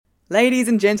Ladies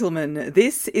and gentlemen,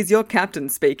 this is your captain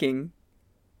speaking.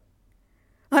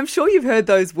 I'm sure you've heard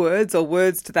those words or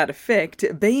words to that effect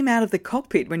beam out of the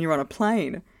cockpit when you're on a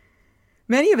plane.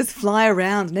 Many of us fly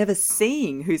around never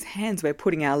seeing whose hands we're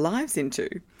putting our lives into,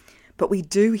 but we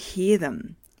do hear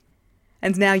them.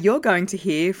 And now you're going to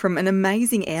hear from an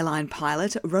amazing airline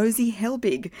pilot, Rosie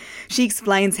Helbig. She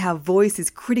explains how voice is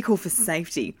critical for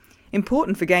safety,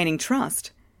 important for gaining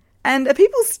trust. And are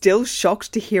people still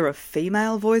shocked to hear a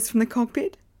female voice from the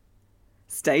cockpit?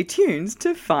 Stay tuned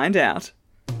to find out.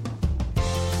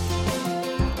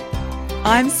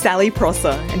 I'm Sally Prosser,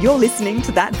 and you're listening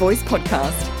to That Voice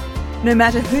podcast. No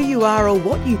matter who you are or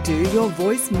what you do, your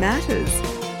voice matters.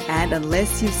 And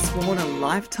unless you've sworn a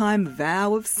lifetime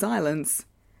vow of silence,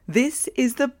 this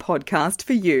is the podcast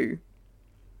for you.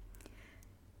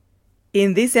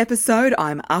 In this episode,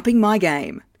 I'm upping my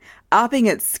game. Upping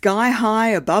it sky high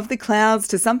above the clouds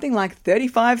to something like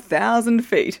 35,000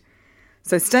 feet.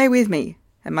 So stay with me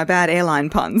and my bad airline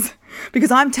puns,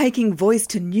 because I'm taking voice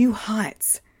to new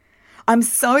heights. I'm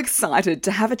so excited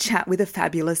to have a chat with a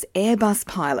fabulous Airbus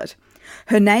pilot.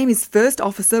 Her name is First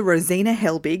Officer Rosina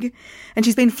Helbig, and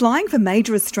she's been flying for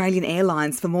major Australian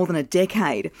airlines for more than a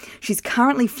decade. She's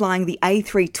currently flying the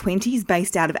A320s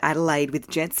based out of Adelaide with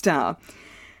Jetstar.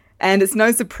 And it's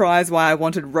no surprise why I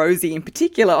wanted Rosie in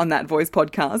particular on That Voice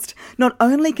podcast. Not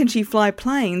only can she fly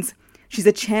planes, she's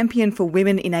a champion for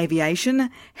women in aviation,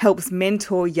 helps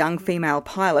mentor young female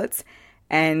pilots,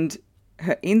 and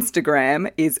her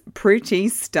Instagram is pretty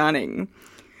stunning.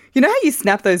 You know how you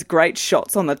snap those great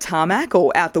shots on the tarmac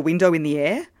or out the window in the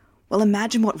air? Well,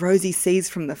 imagine what Rosie sees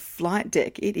from the flight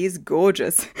deck. It is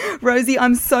gorgeous. Rosie,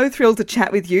 I'm so thrilled to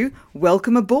chat with you.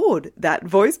 Welcome aboard That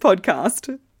Voice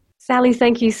podcast. Sally,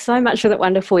 thank you so much for that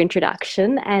wonderful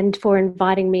introduction and for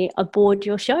inviting me aboard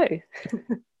your show.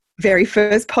 Very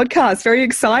first podcast, very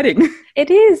exciting. It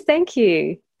is, thank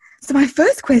you. So my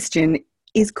first question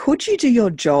is, could you do your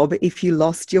job if you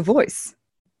lost your voice?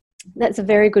 That's a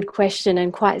very good question,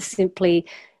 and quite simply,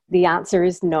 the answer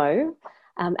is no.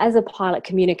 As a pilot,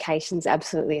 communication is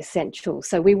absolutely essential.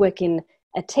 So we work in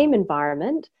a team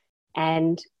environment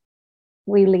and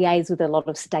we liaise with a lot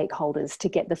of stakeholders to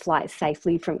get the flight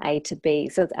safely from A to B.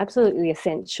 So it's absolutely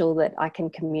essential that I can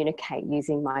communicate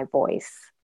using my voice.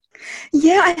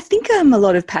 Yeah, I think a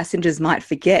lot of passengers might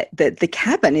forget that the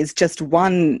cabin is just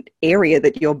one area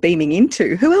that you're beaming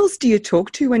into. Who else do you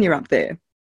talk to when you're up there?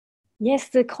 Yes,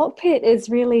 the cockpit is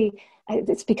really,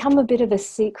 it's become a bit of a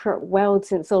secret world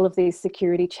since all of these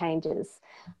security changes.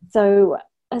 So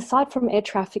aside from air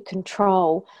traffic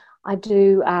control, I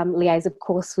do liaise, of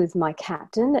course, with my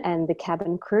captain and the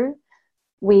cabin crew.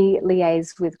 We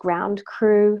liaise with ground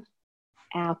crew,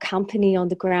 our company on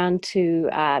the ground to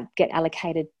get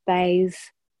allocated bays,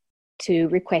 to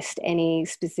request any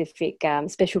specific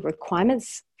special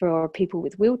requirements for people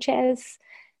with wheelchairs.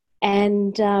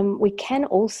 And we can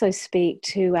also speak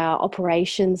to our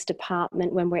operations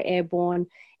department when we're airborne,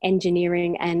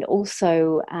 engineering, and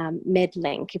also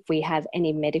MedLink if we have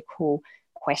any medical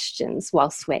questions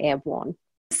whilst we're airborne.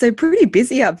 So pretty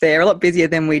busy up there, a lot busier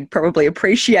than we'd probably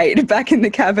appreciate back in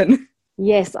the cabin.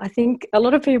 Yes, I think a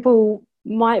lot of people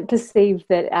might perceive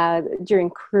that during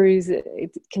cruise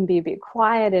it can be a bit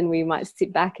quiet and we might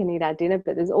sit back and eat our dinner,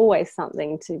 but there's always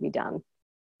something to be done.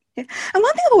 Yeah. And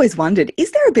one thing I've always wondered, is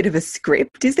there a bit of a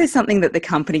script? Is there something that the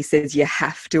company says you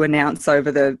have to announce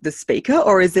over the speaker,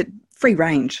 or is it free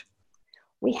range?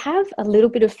 We have a little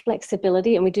bit of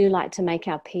flexibility and we do like to make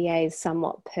our PAs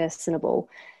somewhat personable.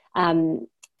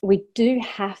 We do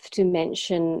have to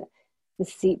mention the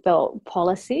seatbelt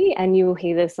policy, and you will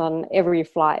hear this on every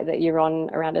flight that you're on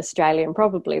around Australia and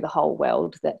probably the whole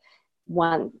world, that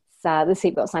once the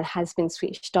seatbelt sign has been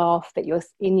switched off, that you're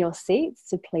in your seats,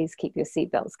 so please keep your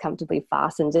seatbelts comfortably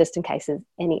fastened just in case there's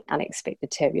any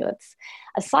unexpected turbulence.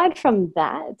 Aside from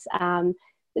that,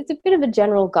 it's a bit of a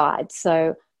general guide.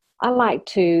 So I like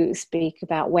to speak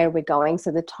about where we're going, so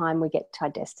the time we get to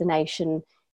our destination,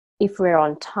 if we're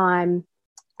on time,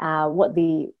 what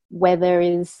the weather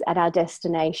is at our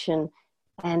destination,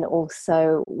 and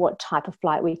also what type of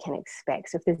flight we can expect,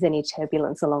 so if there's any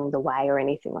turbulence along the way or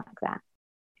anything like that.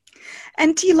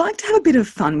 And do you like to have a bit of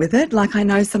fun with it? Like, I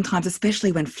know sometimes,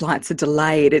 especially when flights are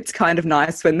delayed, it's kind of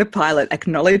nice when the pilot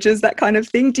acknowledges that kind of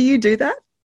thing. Do you do that?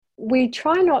 We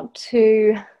try not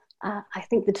to. I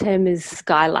think the term is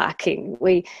skylarking.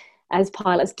 We, as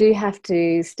pilots, do have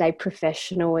to stay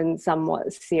professional and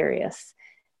somewhat serious.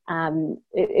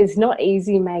 It's not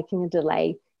easy making a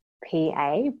delay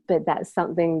PA, but that's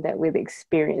something that with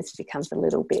experience becomes a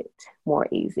little bit more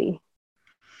easy.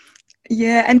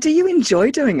 Yeah, and do you enjoy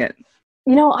doing it?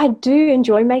 I do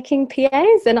enjoy making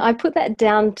PAs, and I put that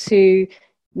down to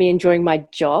me enjoying my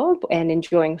job and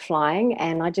enjoying flying.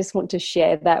 And I just want to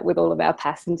share that with all of our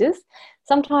passengers.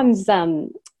 Sometimes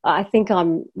I think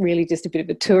I'm really just a bit of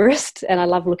a tourist, and I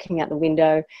love looking out the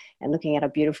window and looking at a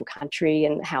beautiful country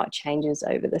and how it changes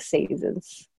over the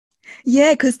seasons.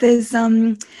 Yeah, because there's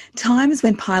times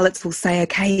when pilots will say,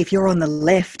 okay, if you're on the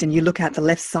left and you look out the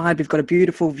left side, we've got a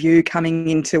beautiful view coming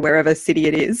into wherever city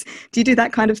it is. Do you do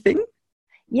that kind of thing?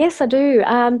 Yes, I do.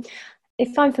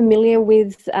 If I'm familiar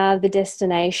with the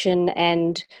destination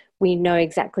and we know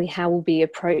exactly how we'll be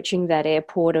approaching that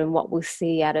airport and what we'll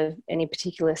see out of any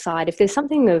particular side, if there's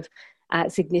something of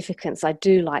significance, I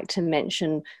do like to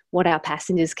mention what our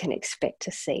passengers can expect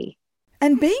to see.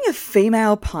 And being a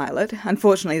female pilot,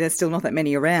 unfortunately there's still not that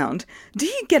many around, do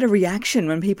you get a reaction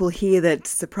when people hear that,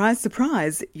 surprise,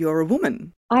 surprise, you're a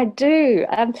woman? I do.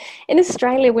 In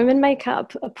Australia, women make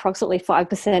up approximately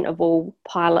 5% of all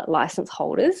pilot licence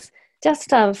holders. Just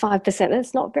 5%,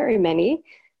 that's not very many.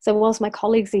 So whilst my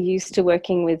colleagues are used to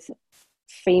working with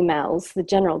females, the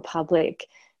general public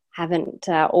haven't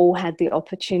all had the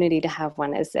opportunity to have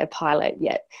one as their pilot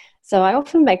yet. So I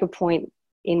often make a point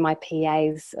in my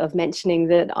PAs of mentioning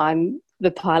that I'm the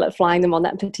pilot flying them on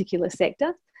that particular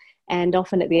sector. And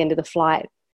often at the end of the flight,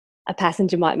 a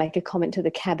passenger might make a comment to the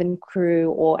cabin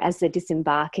crew, or as they're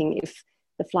disembarking, if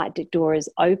the flight deck door is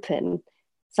open,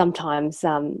 sometimes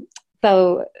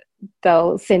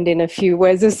they'll send in a few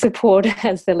words of support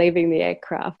as they're leaving the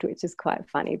aircraft, which is quite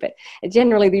funny. But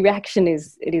generally the reaction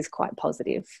is quite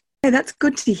positive. Yeah, that's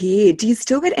good to hear. Do you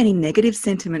still get any negative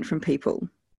sentiment from people?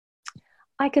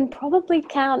 I can probably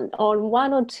count on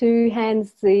one or two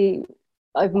hands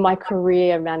over my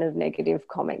career amount of negative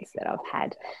comments that I've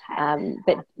had.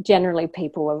 But generally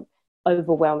people are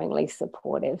overwhelmingly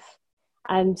supportive.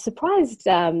 I'm surprised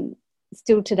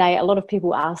still today, a lot of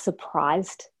people are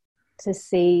surprised to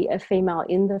see a female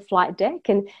in the flight deck.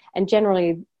 And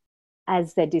generally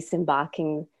as they're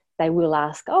disembarking, they will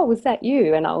ask, oh, was that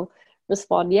you? And I'll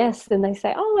respond, yes. Then they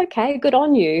say, oh, okay, good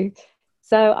on you.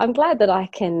 So I'm glad that I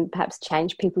can perhaps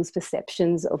change people's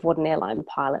perceptions of what an airline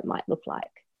pilot might look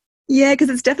like. Yeah, because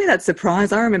it's definitely that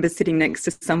surprise. I remember sitting next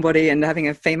to somebody and having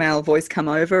a female voice come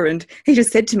over and he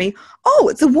just said to me, oh,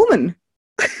 it's a woman.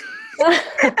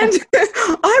 And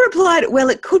I replied, well,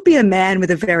 it could be a man with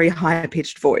a very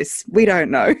high-pitched voice. We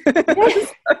don't know.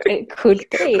 Yes, it could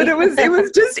be. But it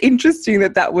was just interesting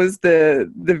that was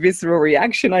the visceral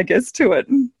reaction, I guess, to it.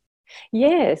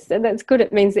 Yes, and that's good.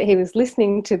 It means that he was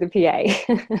listening to the PA.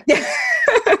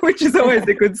 Yeah, which is always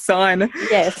a good sign.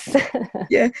 Yes.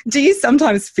 Yeah. Do you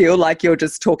sometimes feel like you're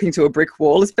just talking to a brick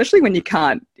wall, especially when you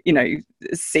can't,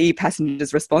 see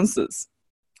passengers' responses?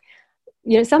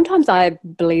 Sometimes I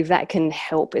believe that can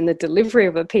help in the delivery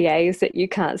of a PA, is that you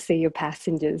can't see your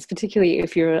passengers, particularly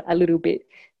if you're a little bit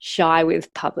shy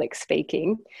with public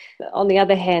speaking. On the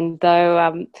other hand,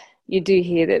 though, you do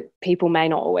hear that people may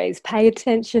not always pay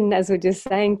attention, as we're just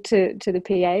saying, to the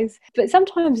PAs. But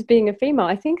sometimes being a female,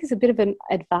 I think, is a bit of an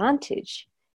advantage.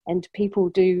 And people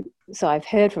do, so I've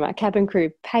heard from our cabin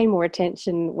crew, pay more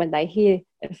attention when they hear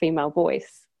a female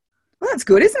voice. Well, that's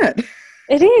good, isn't it?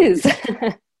 It is.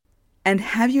 And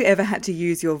have you ever had to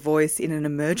use your voice in an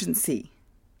emergency?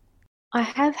 I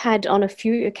have had on a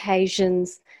few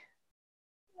occasions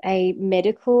a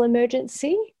medical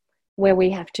emergency where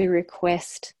we have to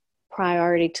request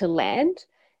priority to land,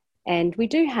 and we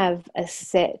do have a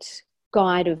set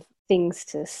guide of things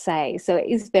to say. So it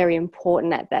is very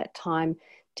important at that time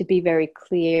to be very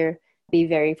clear, be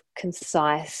very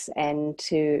concise, and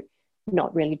to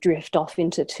not really drift off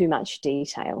into too much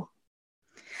detail.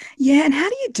 Yeah, and how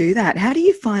do you do that? How do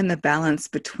you find the balance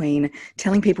between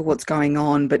telling people what's going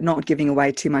on but not giving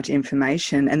away too much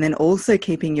information, and then also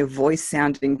keeping your voice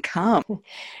sounding calm?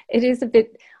 It is a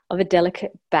bit of a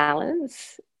delicate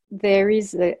balance. There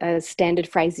is a standard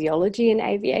phraseology in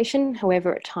aviation.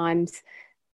 However, at times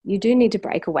you do need to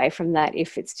break away from that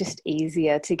if it's just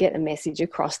easier to get a message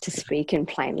across to speak in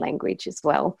plain language as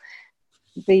well.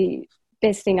 The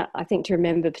best thing I think to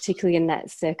remember, particularly in that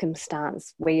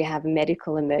circumstance where you have a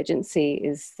medical emergency,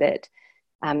 is that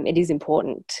it is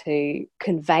important to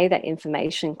convey that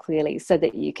information clearly so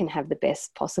that you can have the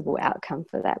best possible outcome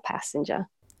for that passenger.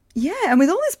 Yeah, and with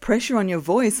all this pressure on your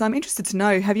voice, I'm interested to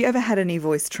know, have you ever had any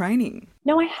voice training?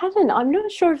 No, I haven't. I'm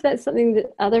not sure if that's something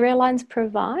that other airlines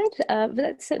provide, but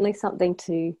that's certainly something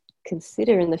to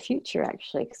consider in the future,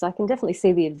 actually, because I can definitely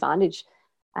see the advantage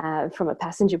from a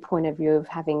passenger point of view of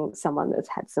having someone that's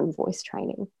had some voice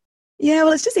training. Yeah,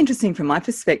 well, it's just interesting from my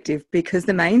perspective because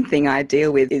the main thing I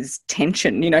deal with is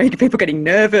tension, people getting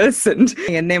nervous and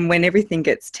then when everything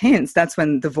gets tense, that's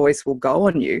when the voice will go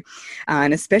on you.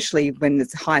 And especially when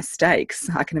it's high stakes,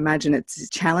 I can imagine it's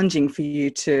challenging for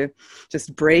you to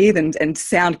just breathe and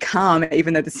sound calm,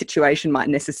 even though the situation might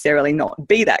necessarily not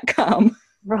be that calm.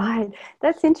 Right.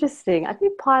 That's interesting. I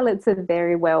think pilots are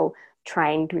very well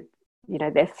trained with,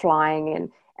 their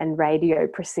flying and radio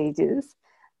procedures.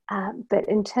 But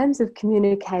in terms of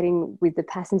communicating with the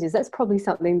passengers, that's probably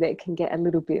something that can get a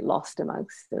little bit lost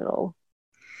amongst it all.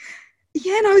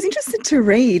 Yeah, and I was interested to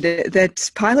read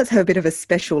that pilots have a bit of a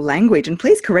special language, and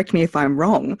please correct me if I'm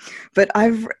wrong, but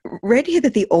I've read here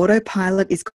that the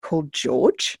autopilot is called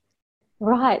George.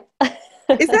 Right.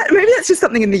 Maybe that's just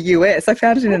something in the US? I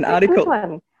found it in an article. Good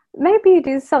one. Maybe it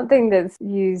is something that's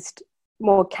used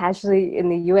more casually in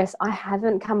the US. I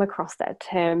haven't come across that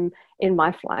term in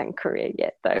my flying career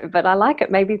yet, though, but I like it.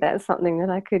 Maybe that's something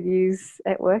that I could use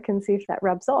at work and see if that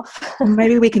rubs off.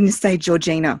 Maybe we can say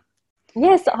Georgina.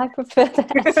 Yes, I prefer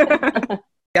that.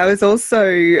 I was also,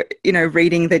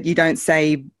 reading that you don't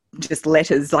say just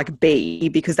letters like B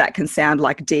because that can sound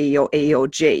like D or E or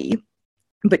G,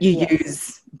 but you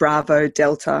use Bravo,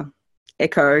 Delta,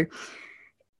 Echo.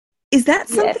 Is that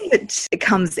something that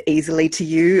comes easily to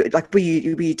you? Like, were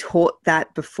you taught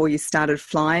that before you started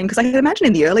flying? Because I can imagine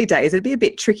in the early days it'd be a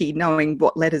bit tricky knowing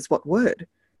what letters, what word.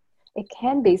 It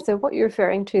can be. So what you're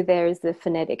referring to there is the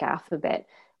phonetic alphabet,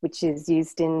 which is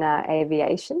used in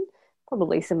aviation,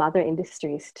 probably some other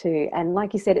industries too. And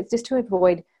like you said, it's just to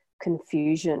avoid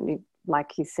confusion.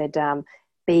 Like you said,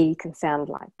 B can sound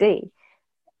like D.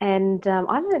 And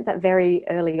I learned that very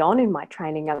early on in my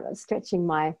training. I was stretching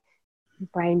my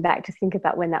brain back to think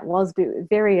about when that was, but it was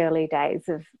very early days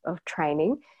of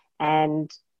training.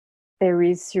 And there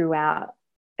is throughout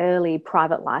early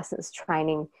private license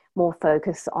training more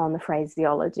focus on the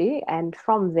phraseology. And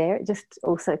from there, it just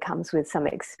also comes with some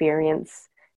experience.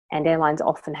 And airlines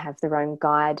often have their own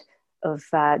guide of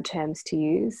terms to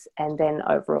use. And then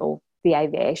overall, the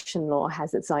aviation law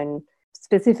has its own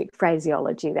specific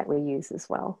phraseology that we use as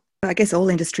well. I guess all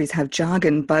industries have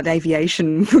jargon, but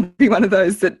aviation would be one of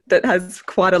those that has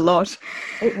quite a lot.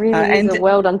 It really is a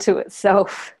world unto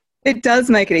itself. It does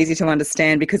make it easy to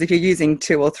understand because if you're using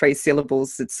 2 or 3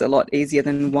 syllables, it's a lot easier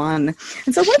than one.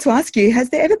 And so I wanted to ask you, has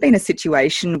there ever been a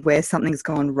situation where something's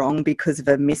gone wrong because of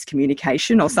a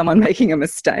miscommunication or someone making a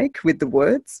mistake with the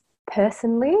words?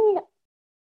 Personally,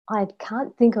 I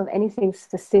can't think of anything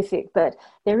specific, but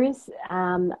there is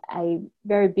a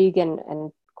very big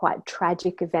and quite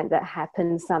tragic event that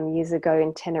happened some years ago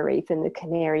in Tenerife in the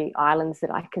Canary Islands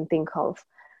that I can think of,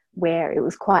 where it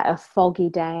was quite a foggy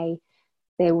day.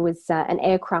 There was an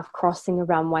aircraft crossing a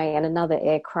runway and another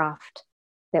aircraft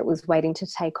that was waiting to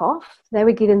take off. They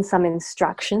were given some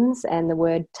instructions and the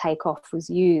word takeoff was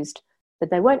used,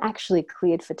 but they weren't actually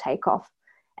cleared for takeoff.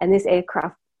 And this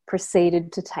aircraft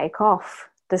proceeded to take off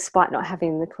despite not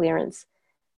having the clearance.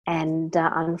 And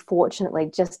unfortunately,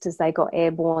 just as they got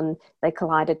airborne, they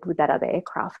collided with that other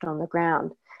aircraft on the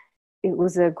ground. It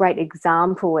was a great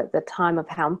example at the time of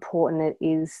how important it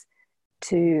is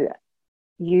to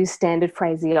use standard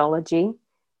phraseology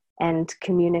and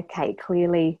communicate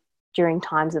clearly during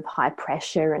times of high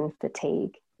pressure and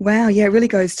fatigue. Wow, yeah, it really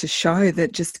goes to show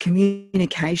that just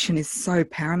communication is so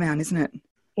paramount, isn't it?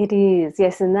 It is,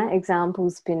 yes, and that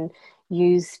example's been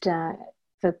used for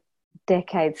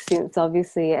decades since,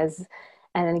 obviously, as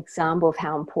an example of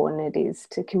how important it is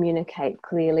to communicate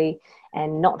clearly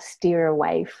and not steer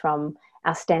away from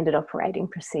our standard operating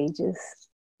procedures.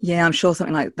 Yeah, I'm sure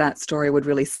something like that story would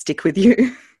really stick with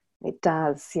you. It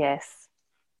does, yes.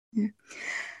 Yeah.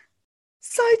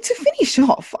 So to finish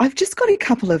off, I've just got a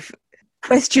couple of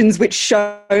questions which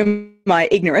show my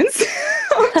ignorance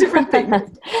of different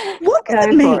things. What does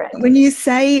it mean when you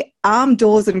say arm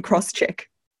doors and cross-check?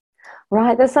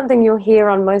 Right, that's something you'll hear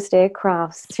on most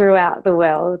aircrafts throughout the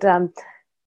world.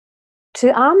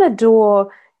 To arm a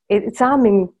door, it's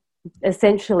arming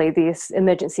essentially the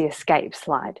emergency escape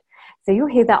slide. So you'll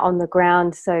hear that on the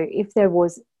ground. So if there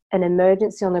was an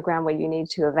emergency on the ground where you need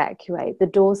to evacuate, the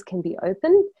doors can be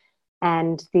opened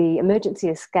and the emergency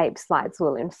escape slides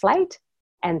will inflate,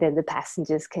 and then the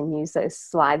passengers can use those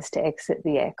slides to exit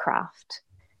the aircraft.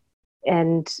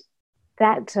 And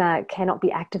that cannot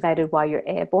be activated while you're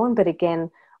airborne, but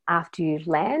again, after you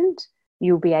land,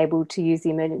 you'll be able to use the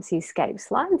emergency escape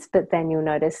slides, but then you'll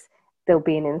notice there'll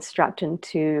be an instruction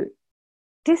to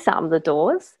disarm the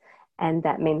doors, and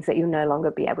that means that you'll no longer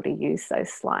be able to use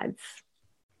those slides.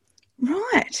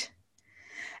 Right.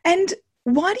 And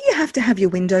why do you have to have your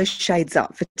window shades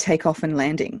up for takeoff and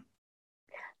landing?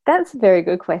 That's a very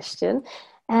good question.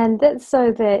 And that's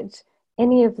so that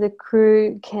any of the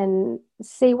crew can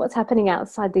see what's happening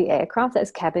outside the aircraft, that's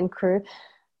cabin crew.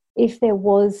 If there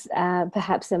was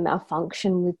perhaps a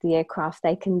malfunction with the aircraft,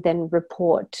 they can then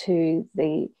report to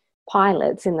the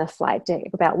pilots in the flight deck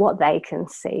about what they can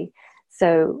see.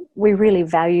 So we really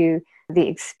value the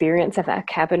experience of our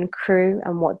cabin crew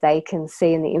and what they can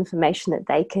see and the information that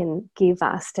they can give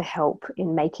us to help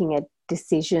in making a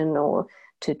decision or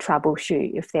to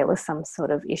troubleshoot if there was some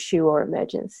sort of issue or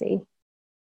emergency.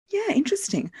 Yeah,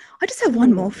 interesting. I just have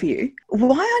one more for you.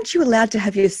 Why aren't you allowed to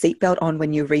have your seatbelt on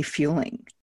when you're refueling?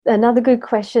 Another good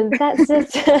question. That's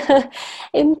it.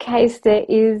 In case there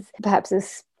is perhaps a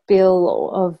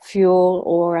spill of fuel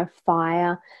or a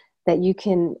fire, that you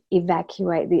can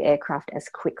evacuate the aircraft as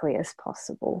quickly as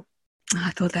possible. I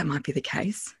thought that might be the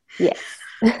case. Yes.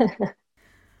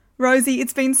 Rosie,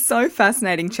 it's been so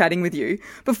fascinating chatting with you.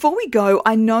 Before we go,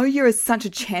 I know you're such a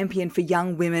champion for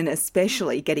young women,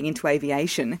 especially getting into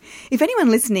aviation. If anyone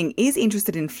listening is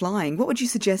interested in flying, what would you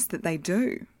suggest that they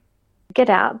do? Get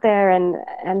out there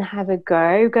and have a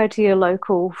go. Go to your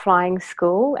local flying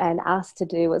school and ask to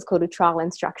do what's called a trial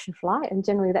instruction flight. And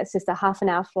generally that's just a half an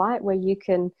hour flight where you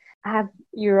can have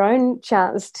your own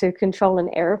chance to control an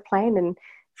aeroplane and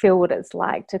feel what it's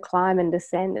like to climb and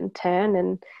descend and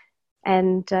turn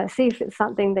and see if it's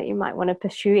something that you might want to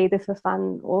pursue either for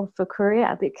fun or for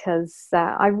career, because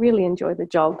I really enjoy the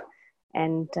job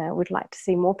and would like to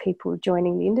see more people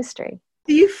joining the industry.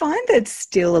 Do you find that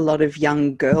still a lot of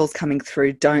young girls coming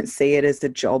through don't see it as a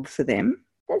job for them?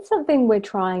 That's something we're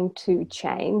trying to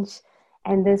change.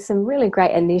 And there's some really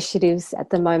great initiatives at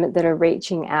the moment that are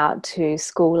reaching out to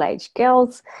school-age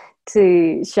girls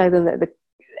to show them that the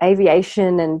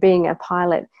aviation and being a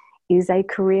pilot is a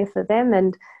career for them.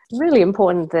 And it's really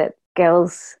important that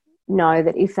girls know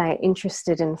that if they're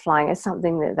interested in flying, it's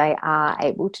something that they are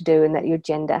able to do and that your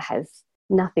gender has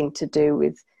nothing to do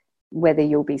with whether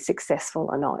you'll be successful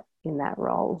or not in that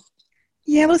role.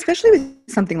 Yeah, well, especially with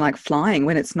something like flying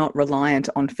when it's not reliant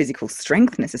on physical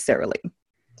strength necessarily.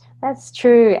 That's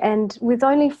true. And with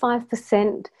only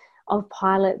 5% of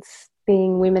pilots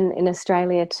being women in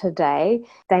Australia today,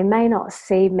 they may not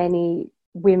see many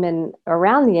women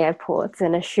around the airports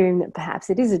and assume that perhaps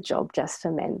it is a job just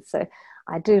for men. So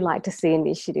I do like to see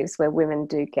initiatives where women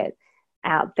do get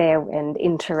out there and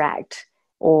interact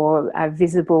or are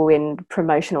visible in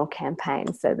promotional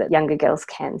campaigns so that younger girls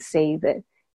can see that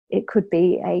it could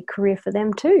be a career for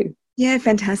them too. Yeah,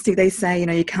 fantastic. They say,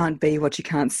 you can't be what you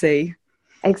can't see.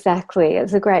 Exactly.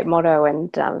 It's a great motto,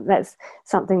 and that's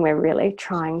something we're really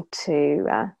trying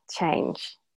to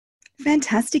change.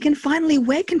 Fantastic. And finally,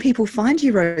 where can people find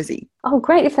you, Rosie? Oh,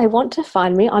 great. If they want to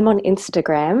find me, I'm on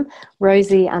Instagram,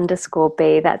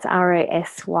 Rosie_B. That's ROSY_B.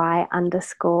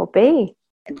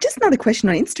 Just another question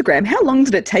on Instagram. How long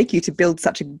did it take you to build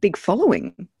such a big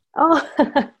following? Oh,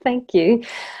 thank you.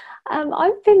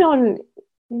 I've been on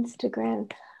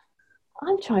Instagram,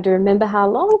 I'm trying to remember how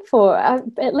long for,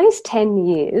 at least 10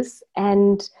 years.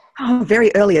 And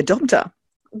very early adopter.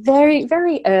 Very,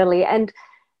 very early. And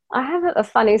I have a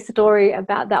funny story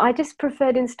about that. I just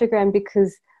preferred Instagram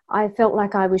because I felt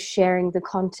like I was sharing the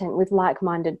content with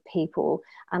like-minded people,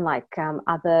 unlike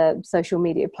other social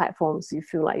media platforms. You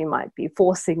feel like you might be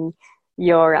forcing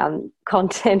your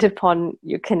content upon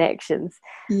your connections.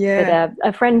 Yeah. But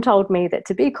a friend told me that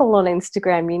to be cool on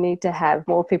Instagram, you need to have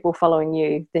more people following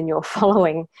you than you're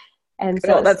following. And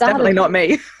so that's definitely not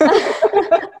me.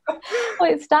 Well,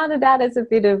 it started out as a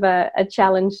bit of a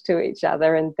challenge to each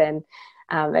other, and then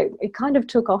it kind of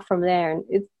took off from there, and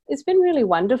it's been really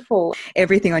wonderful.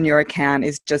 Everything on your account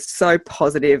is just so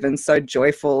positive and so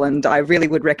joyful, and I really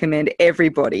would recommend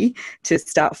everybody to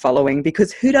start following,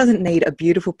 because who doesn't need a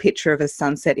beautiful picture of a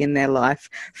sunset in their life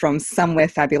from somewhere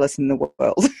fabulous in the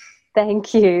world?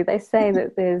 Thank you. They say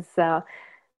that there's a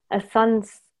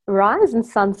sunrise and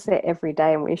sunset every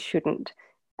day, and we shouldn't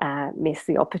miss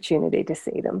the opportunity to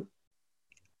see them.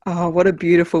 Oh, what a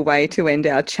beautiful way to end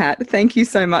our chat. Thank you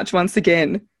so much once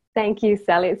again. Thank you,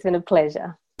 Sally. It's been a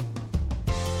pleasure.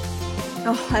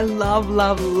 Oh, I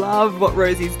love what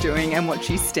Rosie's doing and what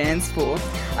she stands for.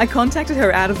 I contacted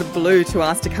her out of the blue to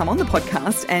ask to come on the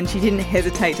podcast, and she didn't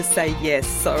hesitate to say yes,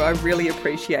 so I really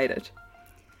appreciate it.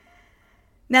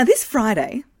 Now, this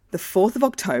Friday, the 4th of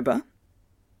October,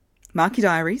 mark your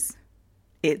diaries,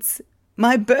 it's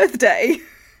my birthday.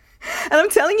 And I'm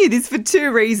telling you this for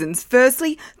 2 reasons.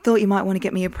 Firstly, thought you might want to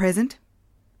get me a present.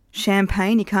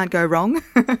 Champagne, you can't go wrong.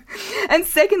 And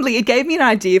secondly, it gave me an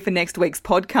idea for next week's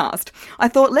podcast. I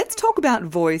thought, let's talk about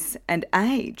voice and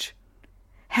age.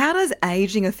 How does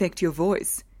aging affect your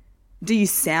voice? Do you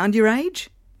sound your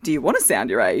age? Do you want to sound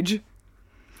your age?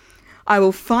 I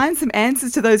will find some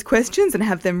answers to those questions and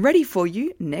have them ready for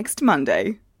you next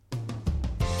Monday.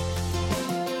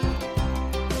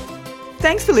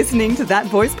 Thanks for listening to That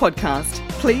Voice podcast.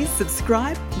 Please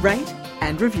subscribe, rate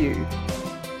and review.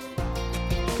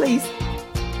 Please.